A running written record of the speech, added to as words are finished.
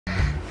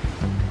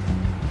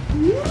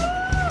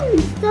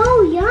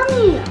So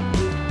yummy.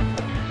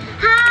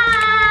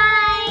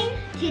 Hi!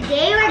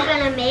 Today we're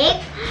gonna make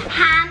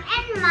ham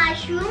and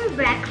mushroom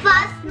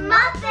breakfast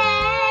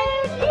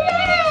muffin.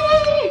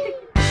 Yay!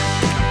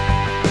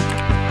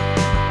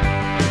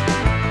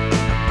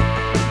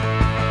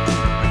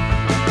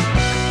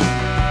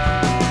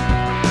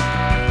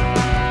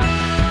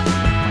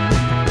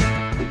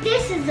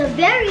 This is a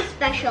very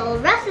special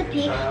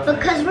recipe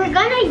because we're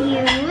gonna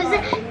use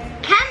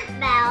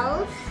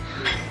Campbell's,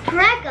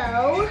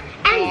 Prego,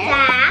 and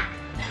DAK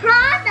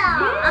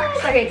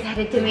products. Yes. Are you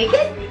excited to make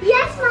it?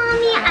 Yes,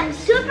 Mommy, I'm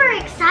super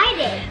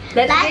excited.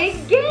 Let's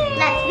begin.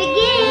 Let's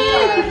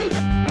begin.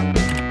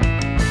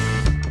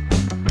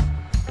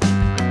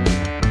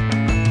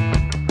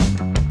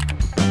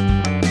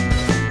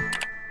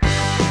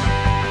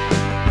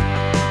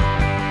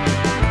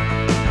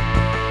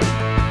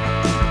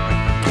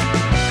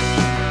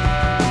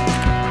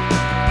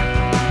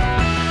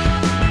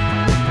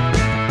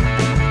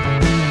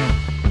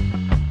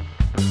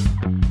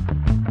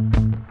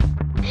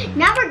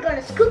 Now we're going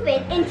to scoop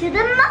it into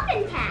the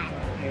muffin pan.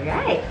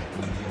 Alright.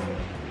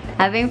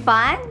 Having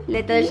fun,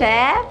 little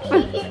chef?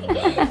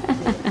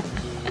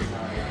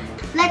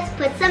 Let's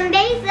put some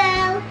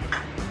basil.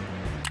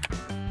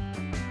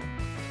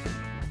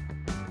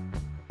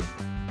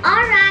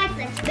 Alright,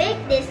 let's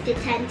bake this to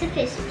 10 to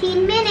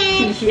 15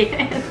 minutes.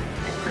 Yes.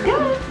 Let's go.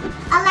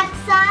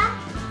 Alexa,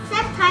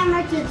 set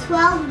timer to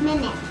 12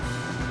 minutes.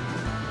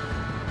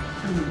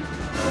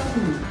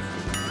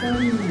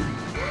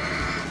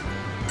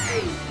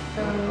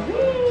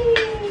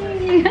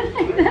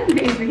 Like that,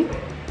 baby.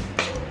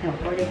 No,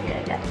 hold it here,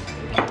 like that.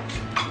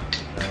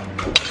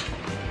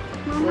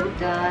 Put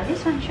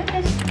this one, show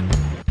this.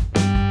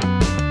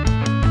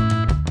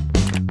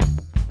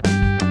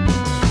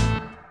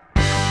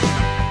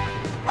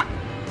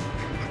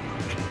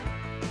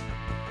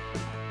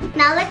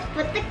 Now let's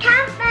put the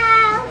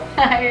Campbell.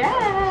 Alright.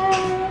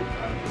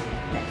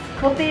 Let's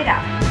scoop it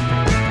up.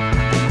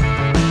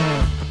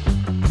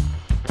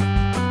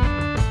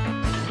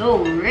 So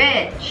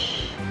rich.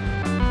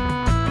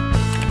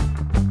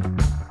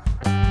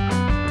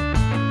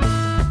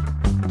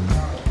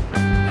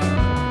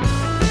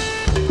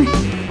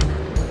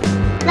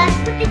 Let's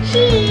put the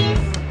cheese.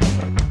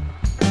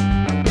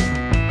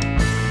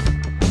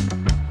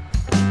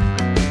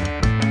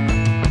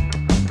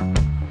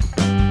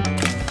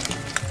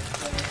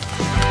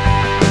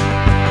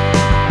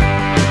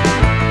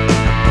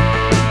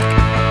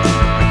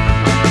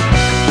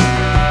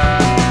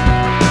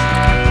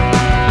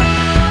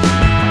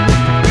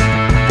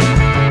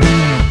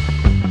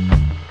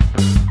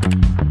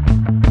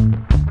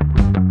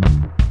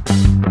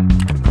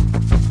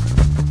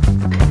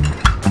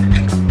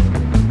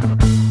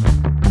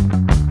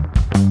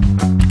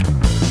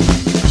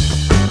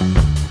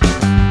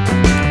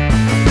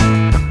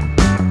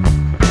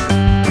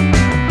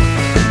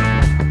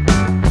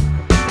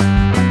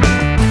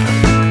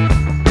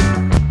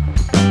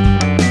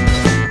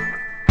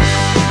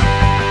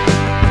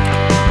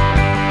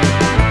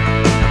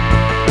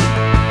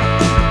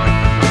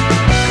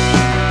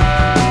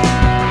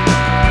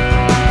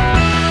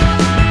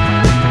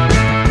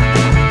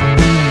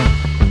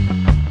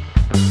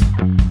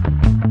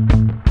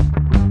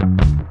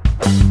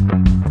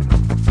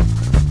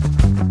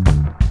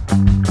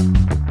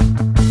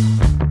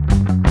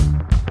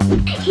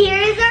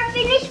 Here's our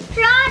finished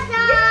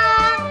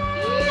product.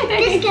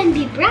 This can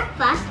be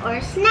breakfast or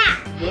a snack.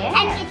 Yeah.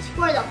 And it's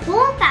for the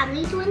whole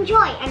family to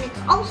enjoy. And it's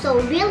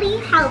also really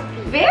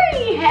healthy.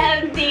 Very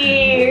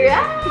healthy.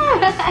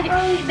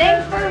 Right.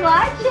 Thanks for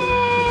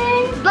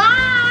watching.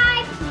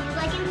 Bye. Please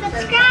like and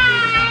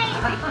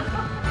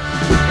subscribe.